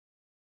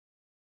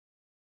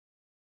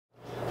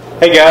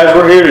Hey guys,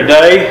 we're here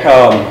today.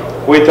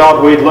 We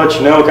thought we'd let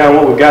you know kind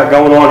of what we got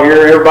going on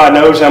here. Everybody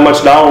knows how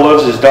much Donald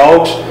loves his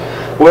dogs.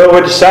 Well,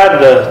 we decided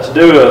to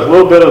do a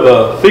little bit of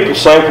a fecal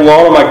sample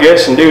on them, I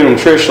guess, and do a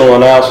nutritional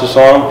analysis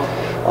on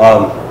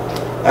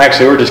them.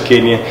 Actually, we're just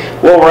kidding you.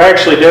 What we're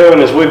actually doing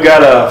is we've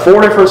got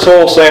 4 different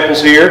soil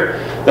samples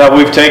here that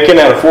we've taken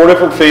out of 4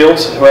 different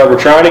fields. We're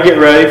trying to get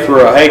ready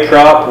for a hay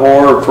crop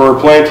or for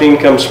planting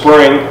come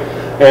spring.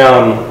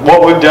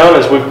 What we've done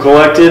is we've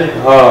collected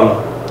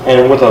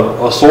and with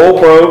a soil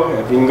probe,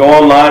 if you can go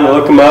online and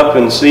look them up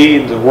and see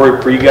the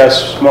work for you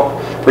guys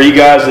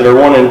that are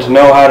wanting to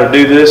know how to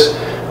do this,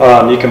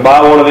 you can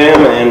buy one of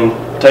them and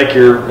take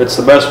it's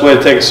the best way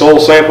to take a soil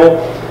sample.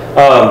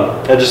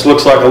 It just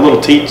looks like a little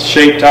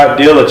teat-shaped type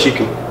deal that you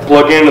can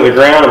plug into the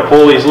ground and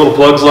pull these little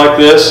plugs like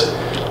this,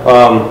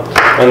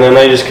 and then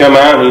they just come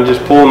out and you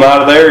just pull them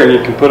out of there and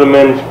you can put them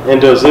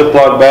into a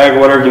Ziploc bag,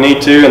 whatever you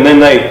need to, and then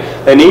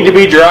they need to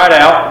be dried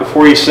out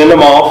before you send them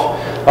off.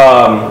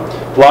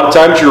 A lot of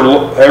times, a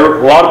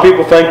lot of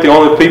people think the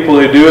only people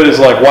who do it is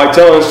like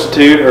Whitetail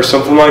Institute or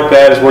something like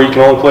that is where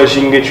the only place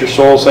you can get your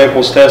soil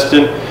samples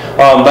tested.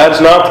 That's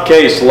not the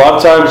case. A lot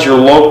of times your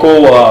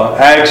local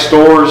ag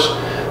stores,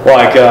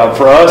 like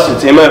for us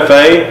it's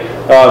MFA,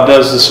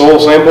 does the soil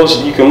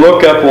samples. You can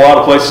look up a lot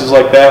of places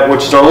like that,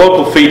 which is our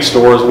local feed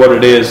store is what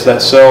it is,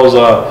 that sells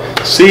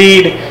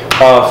seed,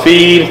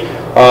 feed,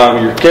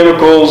 your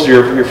chemicals,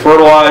 your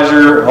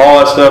fertilizer, all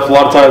that stuff. A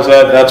lot of times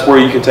that's where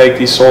you can take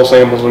these soil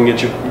samples and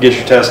get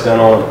your test done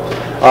on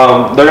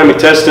them. They're going to be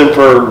testing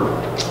for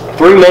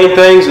 3 main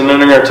things, and then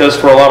they're going to test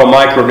for a lot of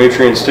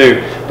micronutrients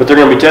too. But they're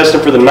going to be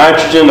testing for the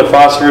nitrogen, the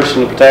phosphorus,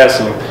 and the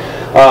potassium.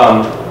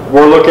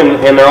 We're looking,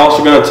 and they're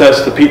also going to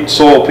test the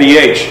soil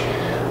pH.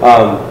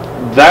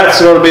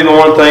 That's going to be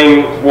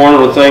one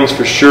of the things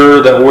for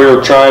sure that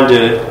we're trying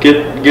to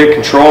get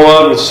control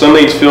of. Some of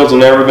these fields have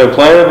never been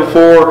planted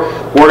before.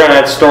 We're going to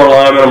have to start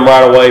liming them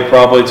right away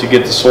probably to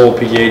get the soil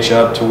pH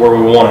up to where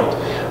we want it.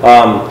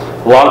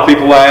 A lot of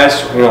people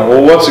ask,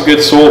 well, what's a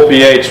good soil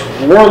pH?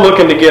 We're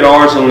looking to get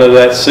ours into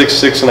that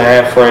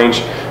 6.5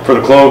 range for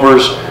the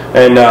clovers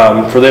and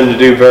for them to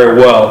do very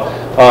well.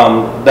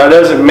 That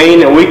doesn't mean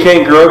that we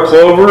can't grow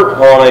clover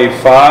on a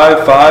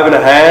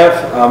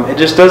 5.5. It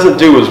just doesn't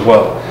do as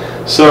well.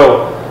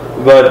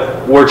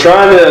 But we're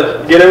trying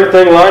to get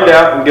everything lined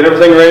out and get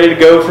everything ready to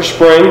go for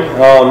spring,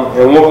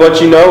 and we'll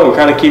let you know and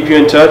kind of keep you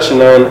in touch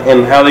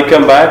and how they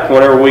come back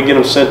whenever we get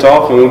them sent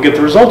off and we'll get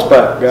the results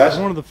back, guys.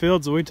 One of the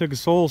fields that we took a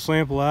soil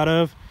sample out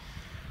of,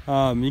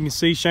 you can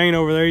see Shane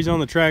over there, he's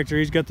on the tractor,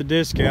 he's got the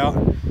disc out.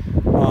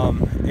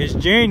 It's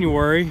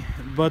January,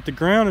 but the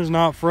ground is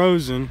not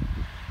frozen,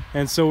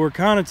 and so we're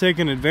kind of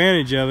taking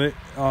advantage of it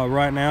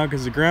right now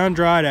because the ground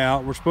dried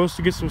out. We're supposed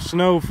to get some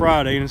snow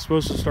Friday and it's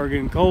supposed to start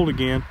getting cold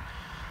again.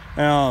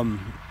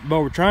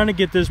 But we're trying to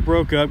get this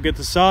broke up, get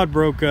the sod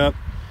broke up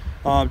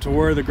to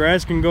where the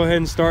grass can go ahead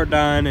and start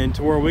dying, and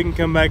to where we can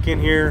come back in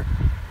here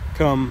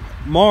come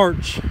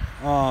March,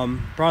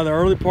 probably the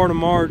early part of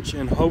March,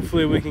 and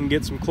hopefully we can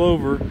get some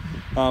clover.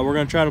 We're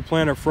going to try to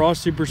plant a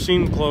frosty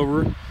persimmon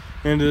clover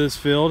into this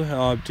field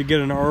to get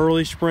an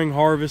early spring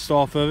harvest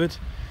off of it,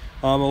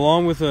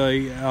 along with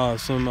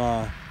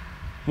some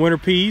winter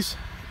peas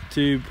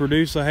to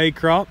produce a hay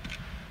crop.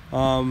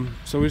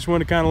 So we just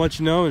wanted to kind of let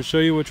you know and show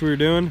you what we were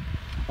doing.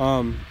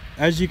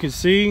 As you can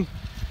see,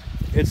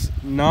 it's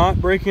not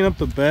breaking up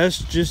the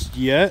best just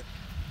yet,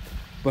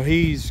 but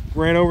he's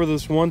ran over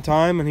this one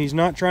time and he's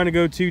not trying to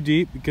go too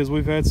deep because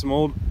we've had some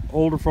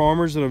older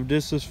farmers that have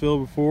dissed this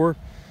field before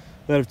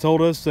that have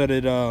told us that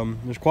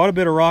there's quite a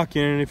bit of rock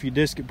in it if you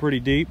disc it pretty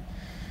deep.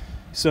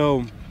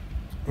 So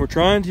we're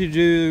trying to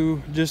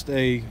do just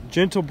a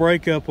gentle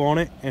breakup on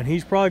it, and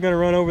he's probably going to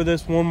run over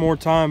this one more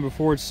time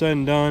before it's said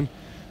and done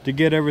to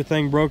get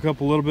everything broke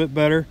up a little bit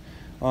better.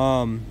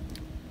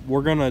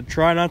 We're going to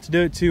try not to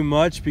do it too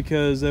much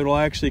because it'll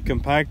actually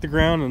compact the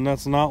ground, and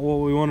that's not what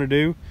we want to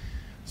do.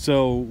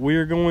 So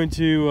we're going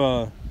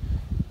to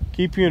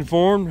keep you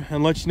informed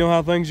and let you know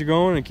how things are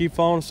going, and keep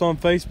following us on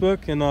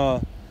Facebook, and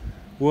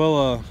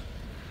we'll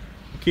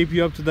keep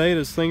you up to date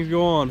as things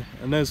go on,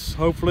 and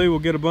hopefully we'll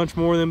get a bunch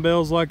more of them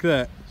bells like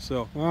that.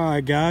 So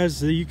alright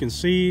guys, you can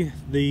see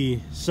the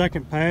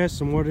second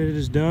pass and what it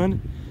has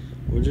done.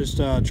 We're just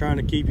trying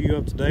to keep you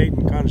up to date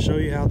and kind of show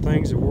you how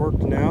things are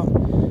working out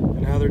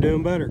and how they're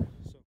doing better.